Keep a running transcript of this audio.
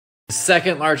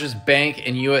Second largest bank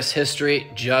in US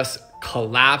history just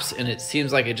collapsed, and it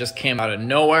seems like it just came out of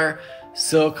nowhere.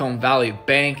 Silicon Valley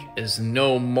Bank is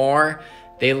no more.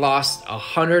 They lost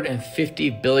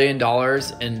 $150 billion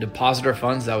in depositor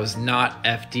funds that was not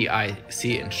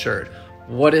FDIC insured.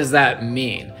 What does that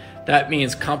mean? That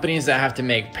means companies that have to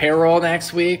make payroll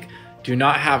next week do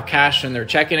not have cash in their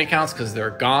checking accounts because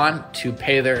they're gone to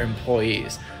pay their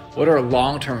employees. What are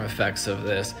long-term effects of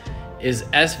this? Is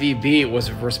SVB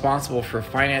was responsible for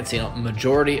financing a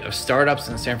majority of startups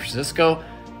in San Francisco.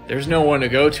 There's no one to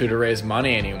go to raise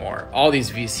money anymore. All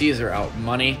these VCs are out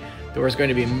money. There was going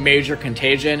to be major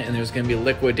contagion, and there's going to be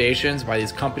liquidations by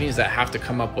these companies that have to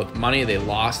come up with money they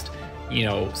lost,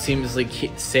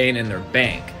 seamlessly staying in their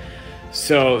bank.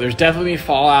 So there's definitely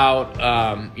fallout.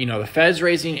 The Fed's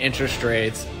raising interest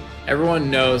rates.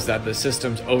 Everyone knows that the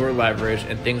system's over leveraged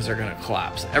and things are going to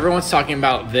collapse. Everyone's talking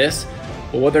about this,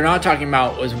 but what they're not talking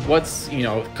about is what's,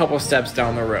 a couple steps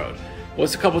down the road.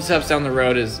 What's a couple steps down the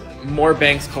road is more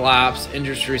banks collapse,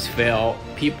 industries fail,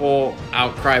 people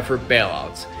outcry for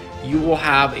bailouts. You will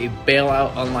have a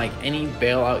bailout unlike any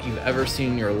bailout you've ever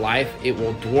seen in your life. It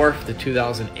will dwarf the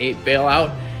 2008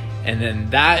 bailout. And then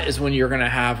that is when you're going to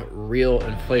have real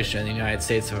inflation in the United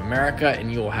States of America,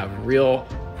 and you will have real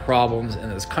problems in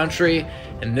this country.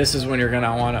 And this is when you're going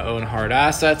to want to own hard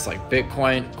assets like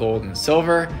Bitcoin, gold, and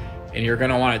silver, and you're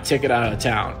going to want to ticket out of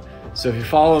town. So if you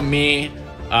follow me,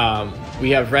 we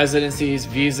have residencies,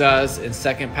 visas, and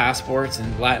second passports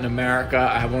in Latin America.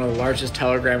 I have one of the largest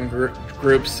Telegram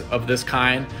groups of this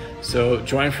kind, so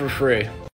join for free.